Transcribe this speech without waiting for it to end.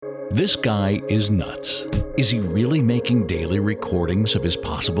This guy is nuts. Is he really making daily recordings of his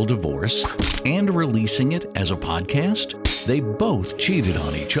possible divorce and releasing it as a podcast? They both cheated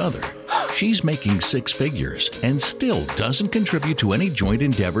on each other. She's making six figures and still doesn't contribute to any joint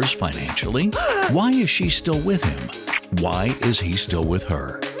endeavors financially. Why is she still with him? Why is he still with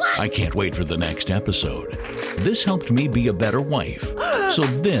her? I can't wait for the next episode. This helped me be a better wife. So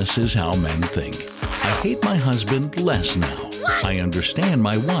this is how men think. I hate my husband less now. I understand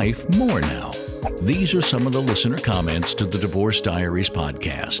my wife more now. These are some of the listener comments to the Divorce Diaries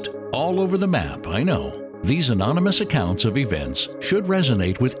podcast. All over the map, I know. These anonymous accounts of events should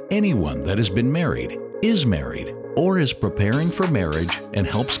resonate with anyone that has been married, is married, or is preparing for marriage and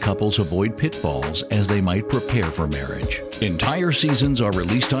helps couples avoid pitfalls as they might prepare for marriage. Entire seasons are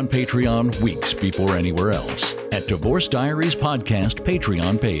released on Patreon weeks before anywhere else at Divorce Diaries Podcast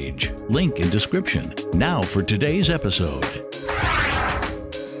Patreon page. Link in description. Now for today's episode.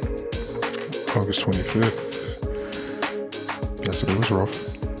 August 25th. Yesterday was rough.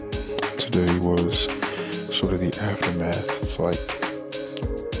 Today was sort of the aftermath. It's like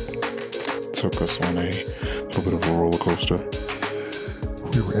took us on a little bit of a roller coaster.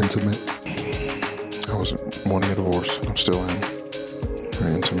 We were intimate. I was wanting a divorce. I'm still in.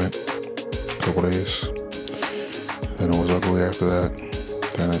 Very intimate. A couple days. Then it was ugly after that.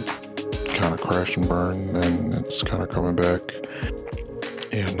 Then it kind of crashed and burned, and it's kind of coming back.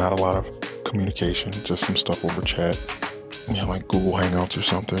 Yeah, not a lot of communication, just some stuff over chat. Yeah, like Google Hangouts or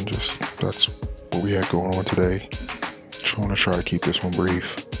something. Just that's what we had going on today. Just want to try to keep this one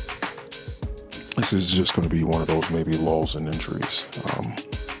brief. This is just going to be one of those maybe lulls and injuries.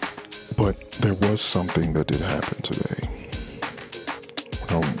 But there was something that did happen today.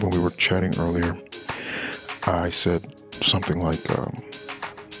 When we were chatting earlier, I said something like,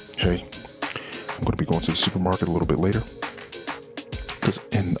 hey, I'm going to be going to the supermarket a little bit later. Because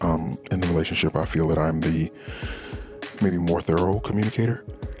in the relationship, I feel that I'm the maybe more thorough communicator.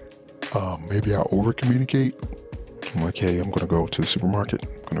 Maybe I over communicate. I'm like, hey, I'm going to go to the supermarket.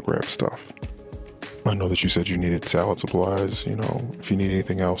 I'm going to grab stuff. I know that you said you needed salad supplies. You know, if you need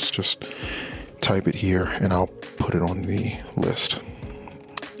anything else, just type it here and I'll put it on the list.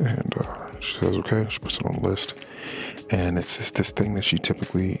 And she says, okay. She puts it on the list. And it's just this thing that she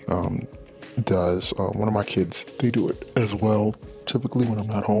typically does. One of my kids, they do it as well. Typically when I'm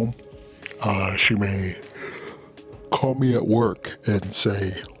not home, she may call me at work and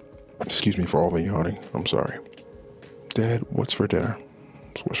say, excuse me for all the yawning, I'm sorry. Dad, what's for dinner?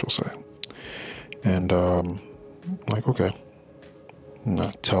 That's what she'll say. And like, okay. And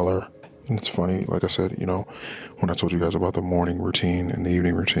I tell her, and it's funny, like I said, you know, when I told you guys about the morning routine and the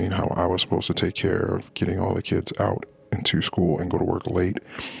evening routine, how I was supposed to take care of getting all the kids out into school and go to work late.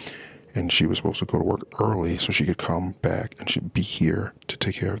 And she was supposed to go to work early so she could come back and she'd be here to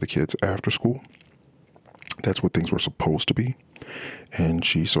take care of the kids after school. That's what things were supposed to be. And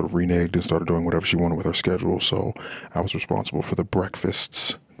she sort of reneged and started doing whatever she wanted with her schedule. So I was responsible for the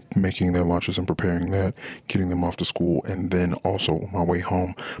breakfasts, making their lunches and preparing that, getting them off to school, and then also on my way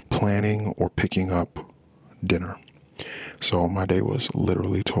home, planning or picking up dinner. So my day was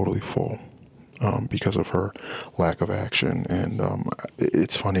literally totally full. Because of her lack of action. And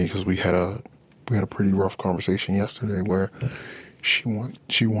it's funny because we had a pretty rough conversation yesterday where she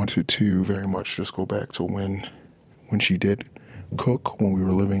wanted to very much just go back to when she did cook, when we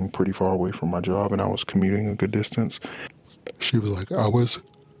were living pretty far away from my job and I was commuting a good distance. She was like, I was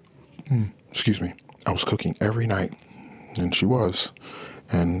cooking every night, and she was,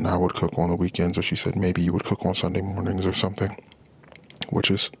 and I would cook on the weekends, or she said maybe you would cook on Sunday mornings or something, which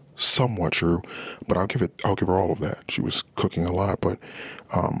is somewhat true, but I'll give her all of that. She was cooking a lot, but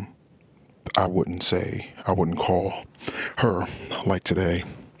I wouldn't call her like today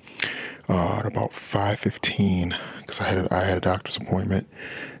at about 5:15 because I had a doctor's appointment,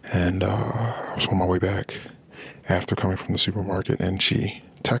 and I was on my way back after coming from the supermarket, and she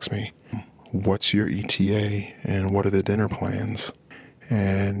texted me, "What's your ETA and what are the dinner plans?"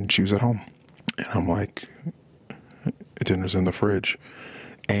 And she was at home, and I'm like, "Dinner's in the fridge."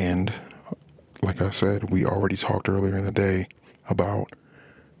 And like I said, we already talked earlier in the day about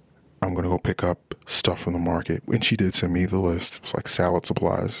I'm going to go pick up stuff from the market. And she did send me the list. It was like salad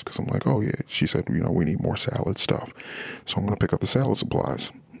supplies because I'm like, oh, yeah. She said, you know, we need more salad stuff. So I'm going to pick up the salad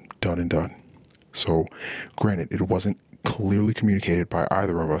supplies. Done and done. So granted, it wasn't clearly communicated by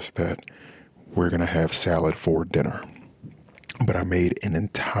either of us that we're going to have salad for dinner. But I made an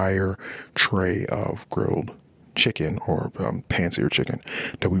entire tray of grilled chicken or pan-seared chicken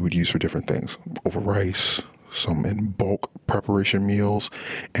that we would use for different things, over rice, some in bulk preparation meals,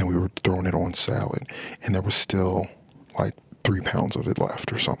 and we were throwing it on salad. And there was still like 3 pounds of it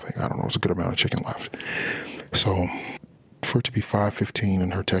left or something. I don't know. It was a good amount of chicken left. So for it to be 5:15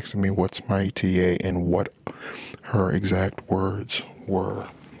 and her texting me what's my ETA and what her exact words were,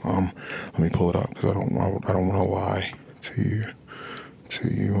 let me pull it up because I don't want to lie to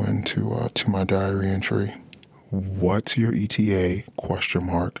you and to my diary entry. What's your ETA? ?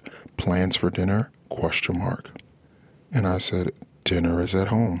 Plans for dinner ? And I said, dinner is at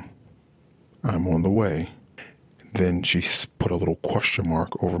home. I'm on the way. Then she put a little question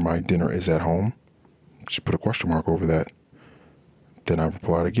mark over my dinner is at home. She put a question mark over that. Then I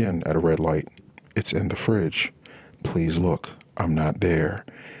replied again at a red light. It's in the fridge. Please look. I'm not there.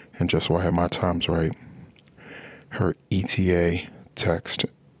 And just so I have my times right, her ETA text,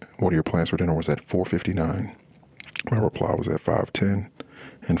 what are your plans for dinner, was at 4:59. My reply was at 5:10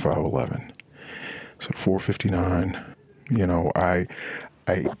 and 5:11. So at 4:59,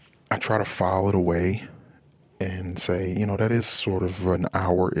 I try to file it away and say, that is sort of an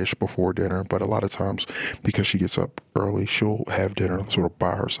hour-ish before dinner. But a lot of times, because she gets up early, she'll have dinner sort of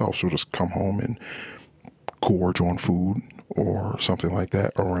by herself. She'll just come home and gorge on food or something like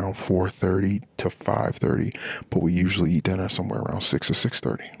that around 4:30 to 5:30. But we usually eat dinner somewhere around 6 or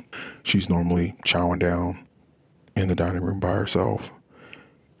 6:30. She's normally chowing down in the dining room by herself.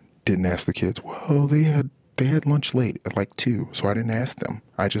 Didn't ask the kids. Well, they had lunch late at like 2, so I didn't ask them.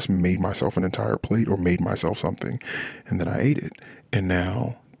 I just made myself an entire plate or made myself something, and then I ate it. And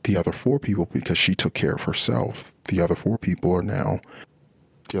now the other 4 people, because she took care of herself, the other people in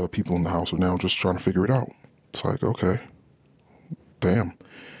the house are now just trying to figure it out. It's like, okay, damn.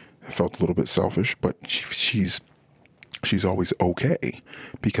 It felt a little bit selfish, but she's always okay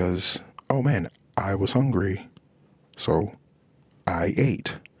because, oh man, I was hungry, so I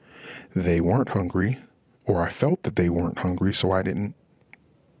ate. They weren't hungry, or I felt that they weren't hungry, so I didn't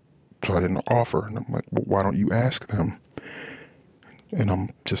offer. And I'm like, well, why don't you ask them? And I'm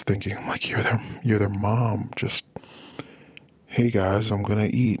just thinking, I'm like, you're their mom. Just, hey guys, I'm gonna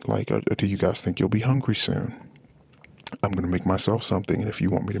eat. Like, do you guys think you'll be hungry soon? I'm gonna make myself something, and if you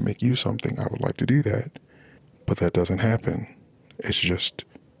want me to make you something, I would like to do that. But that doesn't happen. It's just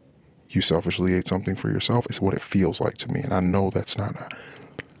you selfishly ate something for yourself. It's what it feels like to me, and I know that's not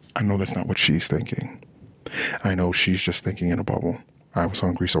what she's thinking. I know she's just thinking in a bubble. I was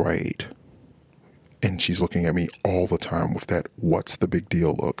hungry, so I ate. And she's looking at me all the time with that what's the big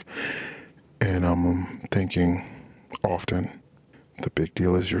deal look. And I'm thinking often, the big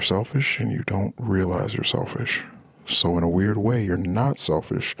deal is you're selfish and you don't realize you're selfish. So in a weird way, you're not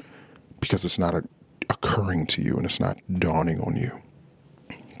selfish because it's not occurring to you and it's not dawning on you.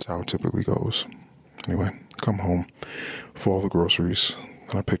 That's how it typically goes. Anyway, come home for all the groceries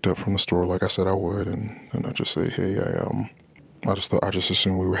that I picked up from the store, like I said I would, and I just say, hey, I just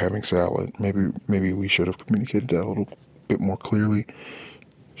assumed we were having salad. Maybe we should have communicated that a little bit more clearly.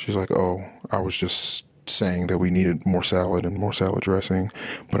 She's like, oh, I was just saying that we needed more salad and more salad dressing,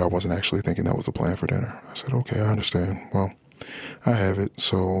 but I wasn't actually thinking that was the plan for dinner. I said, okay, I understand. Well, I have it,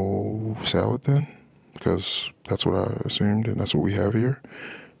 so salad then, because that's what I assumed and that's what we have here.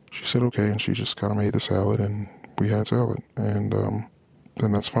 She said, okay, and she just kind of made the salad and we had salad, and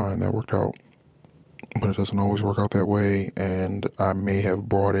then that's fine. That worked out. But it doesn't always work out that way, and I may have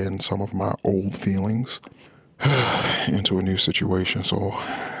brought in some of my old feelings into a new situation. So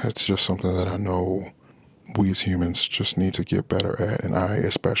it's just something that I know we as humans just need to get better at, and I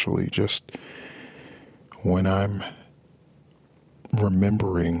especially just when I'm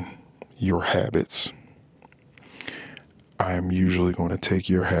remembering your habits, I'm usually going to take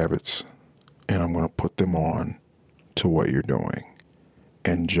your habits and I'm going to put them on to what you're doing.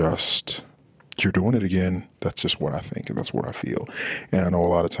 And just, you're doing it again. That's just what I think and that's what I feel. And I know a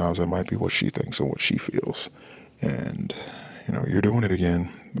lot of times that might be what she thinks and what she feels. And, you're doing it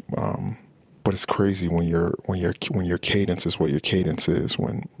again. But it's crazy when your cadence is what your cadence is.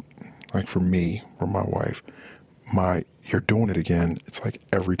 When, like for me or my wife, you're doing it again. It's like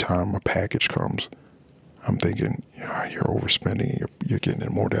every time a package comes, I'm thinking, you're overspending. You're getting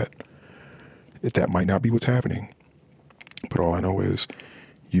in more debt. That might not be what's happening. But all I know is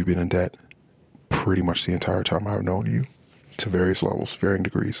you've been in debt pretty much the entire time I've known you, to various levels, varying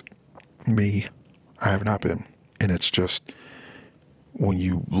degrees. Me, I have not been. And it's just, when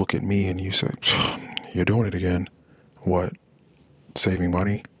you look at me and you say, you're doing it again. What? Saving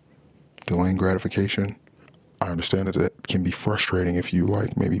money? Delaying gratification? I understand that it can be frustrating if you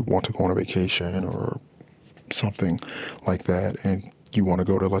maybe want to go on a vacation or something like that, and you want to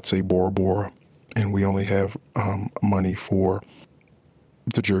go to, let's say, Bora Bora, and we only have money for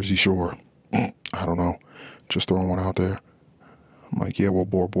the Jersey Shore. I don't know, just throwing one out there. I'm like, yeah, well,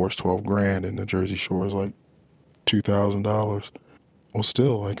 Bora Bora's $12,000 and the Jersey Shore is like $2,000. Well,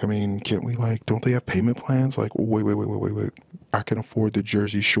 still, like, I mean, can't we, like, don't they have payment plans? Like, wait. I can afford the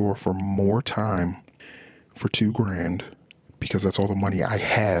Jersey Shore for more time for $2,000 because that's all the money I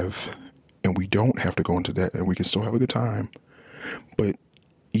have, and we don't have to go into debt, and we can still have a good time. But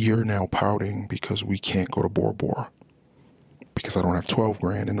you're now pouting because we can't go to Bora Bora because I don't have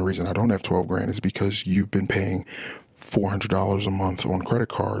 $12,000, and the reason I don't have $12,000 is because you've been paying $400 a month on credit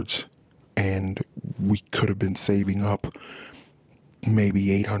cards, and we could have been saving up maybe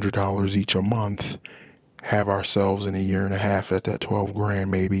 $800 each a month, have ourselves in a year and a half at that $12,000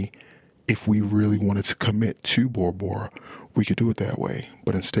 maybe. If we really wanted to commit to Bora Bora, we could do it that way.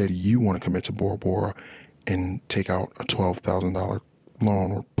 But instead, you want to commit to Bora Bora and take out a $12,000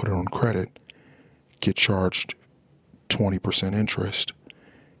 loan or put it on credit, get charged 20% interest,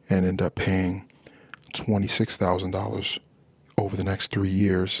 and end up paying $26,000 over the next 3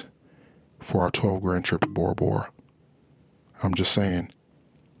 years for our $12,000 trip to Bora Bora. I'm just saying,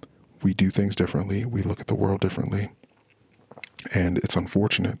 we do things differently. We look at the world differently. And it's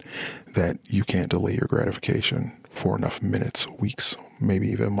unfortunate that you can't delay your gratification for enough minutes, weeks, maybe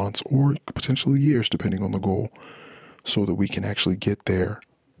even months, or potentially years, depending on the goal, so that we can actually get there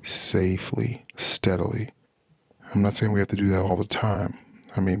safely, steadily. I'm not saying we have to do that all the time.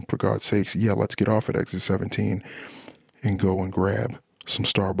 I mean, for God's sakes, yeah, let's get off at exit 17 and go and grab some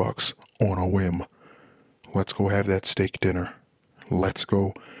Starbucks on a whim. Let's go have that steak dinner. Let's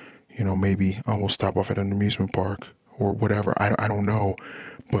go, maybe we'll stop off at an amusement park or whatever. I don't know.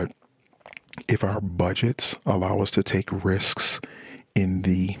 But if our budgets allow us to take risks in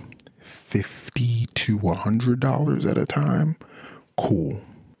the $50 to $100 at a time, cool.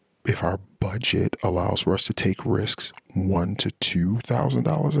 If our budget allows for us to take risks $1,000 to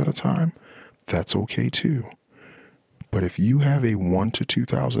 $2,000 at a time, that's okay too. But if you have a $1,000 to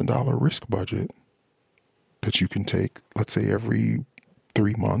 $2,000 risk budget that you can take, let's say every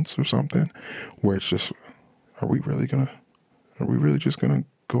 3 months or something, where it's just, are we really just gonna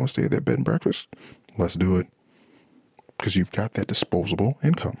go and stay at that bed and breakfast? Let's do it. Because you've got that disposable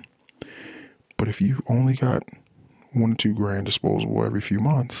income. But if you only got $1,000 to $2,000 disposable every few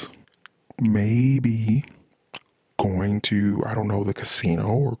months, maybe going to, the casino,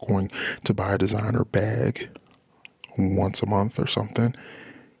 or going to buy a designer bag once a month or something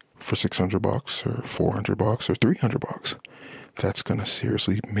for $600 or $400 or $300, that's going to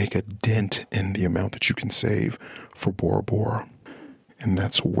seriously make a dent in the amount that you can save for Bora Bora. And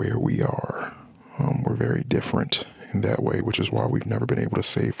that's where we are. We're very different in that way, which is why we've never been able to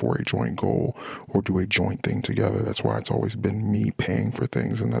save for a joint goal or do a joint thing together. That's why it's always been me paying for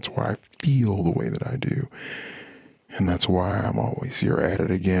things, and that's why I feel the way that I do. And that's why I'm always, you're at it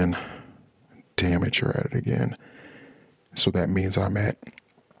again. Damn it, you're at it again. So that means I'm at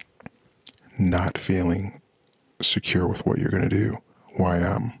not feeling secure with what you're going to do, why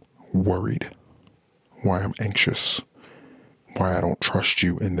I'm worried, why I'm anxious, why I don't trust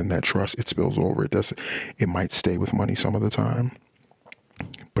you. And then that trust, it spills over. It might stay with money some of the time,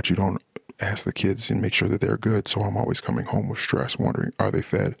 but you don't ask the kids and make sure that they're good. So I'm always coming home with stress, wondering, are they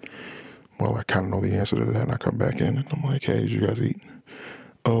fed? Well, I kind of know the answer to that. And I come back in and I'm like, hey, did you guys eat?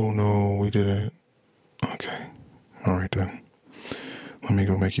 Oh, no, we didn't. Okay. All right, then. Let me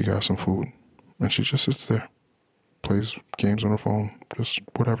go make you guys some food. And she just sits there, plays games on her phone, just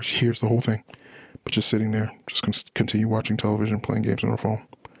whatever. She hears the whole thing, but just sitting there, just continue watching television, playing games on her phone.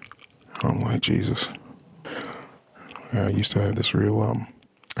 I'm like, Jesus. I used to have this real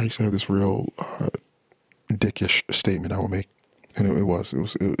dickish statement I would make, and it was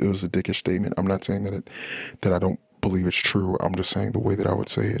a dickish statement. I'm not saying that I don't believe it's true. I'm just saying the way that I would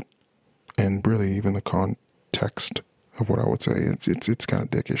say it, and really even the context of what I would say, it's kind of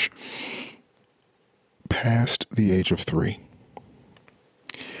dickish. Past the age of 3,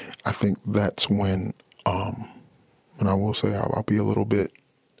 I think that's when, and I will say I'll be a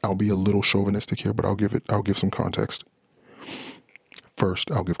little chauvinistic here, but I'll give some context.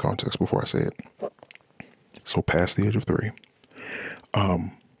 First, I'll give context before I say it. So past the age of 3,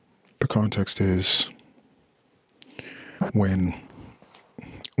 the context is when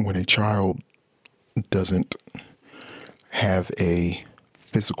a child doesn't have a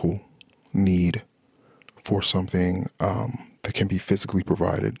physical need for something that can be physically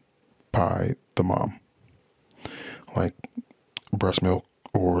provided by the mom, like breast milk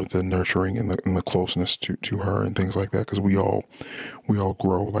or the nurturing and the closeness to her and things like that. Because we all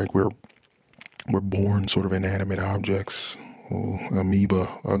grow like we're born sort of inanimate objects,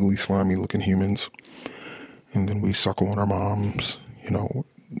 amoeba, ugly, slimy looking humans, and then we suckle on our moms,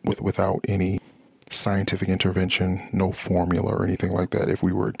 without any scientific intervention, no formula or anything like that. If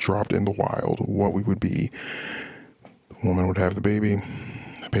we were dropped in the wild, what we would be, Woman would have the baby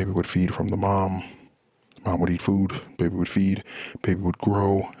would feed from the mom would eat food, baby would feed, baby would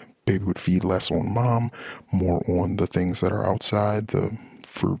grow, baby would feed less on mom, more on the things that are outside, the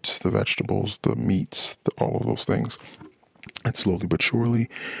fruits, the vegetables, the meats, all of those things. And slowly but surely,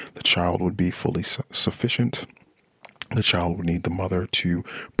 the child would be fully sufficient. The child would need the mother to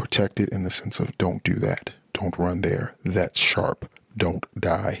protect it in the sense of, don't do that, don't run there, that's sharp, don't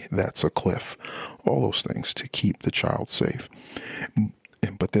die, that's a cliff. All those things to keep the child safe.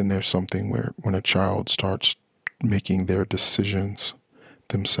 But then there's something where when a child starts making their decisions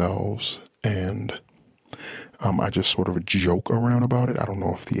themselves, and I just sort of joke around about it. I don't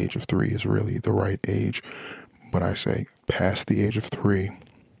know if the age of 3 is really the right age, but I say past the age of 3,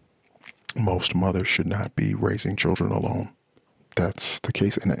 most mothers should not be raising children alone. That's the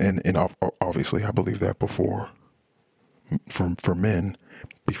case. And obviously I believe that before, for men,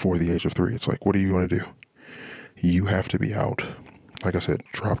 before the age of 3, it's like, what are you going to do? You have to be out. Like I said,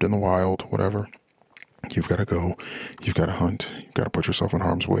 dropped in the wild, whatever. You've got to go. You've got to hunt. You've got to put yourself in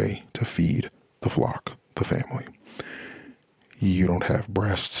harm's way to feed the flock, the family. You don't have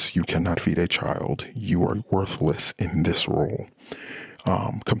breasts. You cannot feed a child. You are worthless in this role,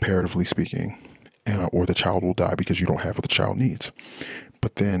 comparatively speaking. Or the child will die because you don't have what the child needs.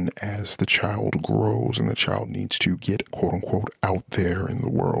 But then as the child grows and the child needs to get, quote unquote, out there in the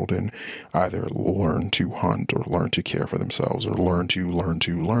world and either learn to hunt or learn to care for themselves or learn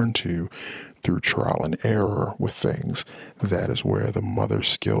to through trial and error with things, that is where the mother's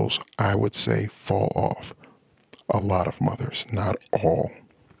skills, I would say, fall off. A lot of mothers, not all,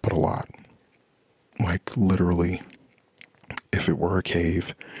 but a lot. Like literally, if it were a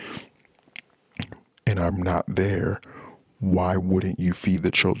cave and I'm not there, why wouldn't you feed the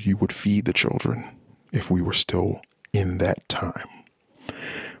children? You would feed the children if we were still in that time.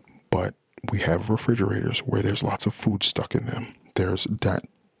 But we have refrigerators where there's lots of food stuck in them. There's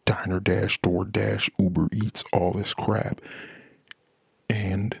Diner Dash, DoorDash, Uber Eats, all this crap.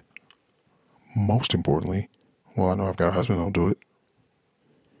 And most importantly, well, I know I've got a husband, I'll do it.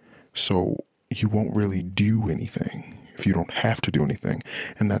 So you won't really do anything if you don't have to do anything.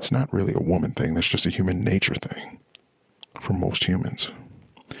 And that's not really a woman thing. That's just a human nature thing for most humans.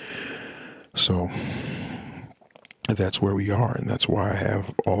 So that's where we are. And that's why I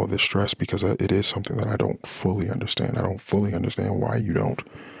have all of this stress, because it is something that I don't fully understand. I don't fully understand why you don't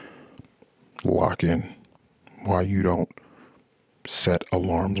lock in, why you don't set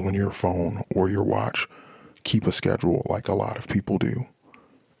alarms on your phone or your watch, keep a schedule like a lot of people do.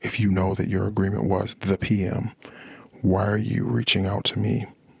 If you know that your agreement was the PM, why are you reaching out to me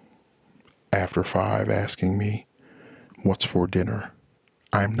after 5 asking me what's for dinner?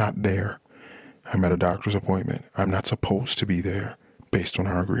 I'm not there. I'm at a doctor's appointment. I'm not supposed to be there based on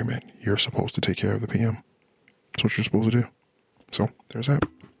our agreement. You're supposed to take care of the PM. That's what you're supposed to do. So there's that.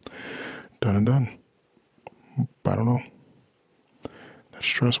 Done and done. I don't know. That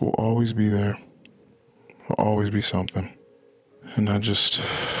stress will always be there. Will always be something. And I just,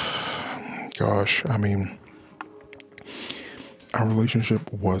 gosh, I mean, our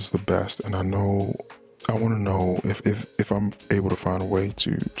relationship was the best. And I want to know if I'm able to find a way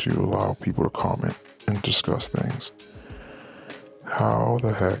to allow people to comment and discuss things. How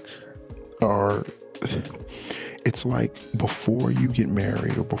the heck it's like before you get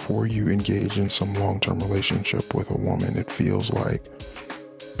married or before you engage in some long-term relationship with a woman, it feels like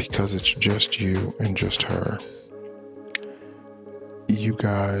because it's just you and just her, you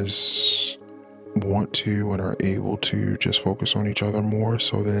guys want to and are able to just focus on each other more.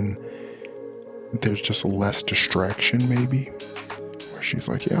 So then there's just less distraction, maybe, where she's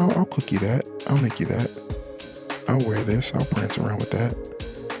like, yeah, I'll cook you that. I'll make you that. I'll wear this. I'll prance around with that.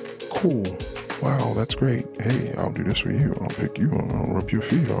 Cool. Wow, that's great. Hey, I'll do this for you. I'll pick you. I'll rub your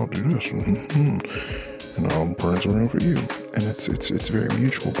feet. I'll do this. And I'll prance around for you. And it's very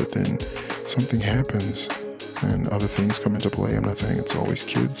mutual. But then something happens and other things come into play. I'm not saying it's always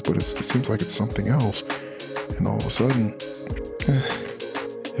kids, but it seems like it's something else. And all of a sudden,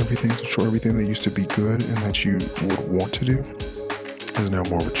 everything's a chore. Everything that used to be good and that you would want to do is now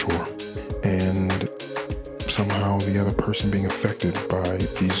more of a chore. And somehow the other person being affected by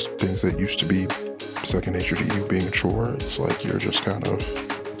these things that used to be second nature to you being a chore, it's like you're just kind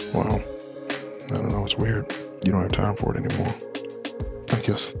of, well, I don't know, it's weird. You don't have time for it anymore. I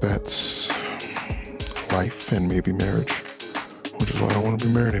guess that's life and maybe marriage, which is why I don't want to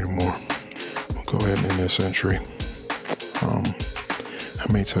be married anymore. I'll go ahead and end this entry.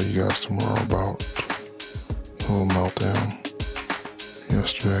 I may tell you guys tomorrow about a little meltdown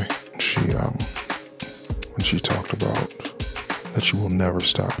yesterday. When she talked about that she will never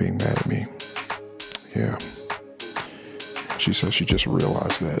stop being mad at me. Yeah. She says she just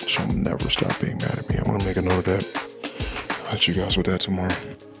realized that she'll never stop being mad at me. I'm going to make a note of that. I'll let you guys with that tomorrow.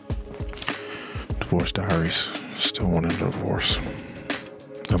 Divorce Diaries. Still wanting a divorce.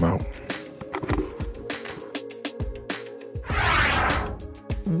 I'm out.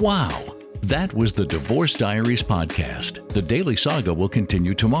 Wow. That was the Divorce Diaries podcast. The Daily Saga will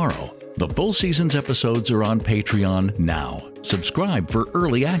continue tomorrow. The full season's episodes are on Patreon now. Subscribe for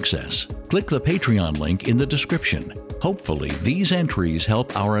early access. Click the Patreon link in the description. Hopefully, these entries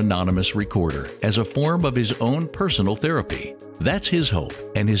help our anonymous recorder as a form of his own personal therapy. That's his hope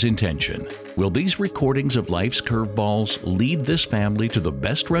and his intention. Will these recordings of life's curveballs lead this family to the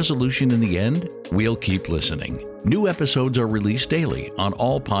best resolution in the end? We'll keep listening. New episodes are released daily on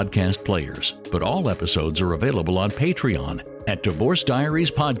all podcast players, but all episodes are available on Patreon at Divorce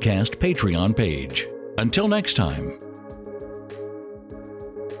Diaries Podcast Patreon page. Until next time.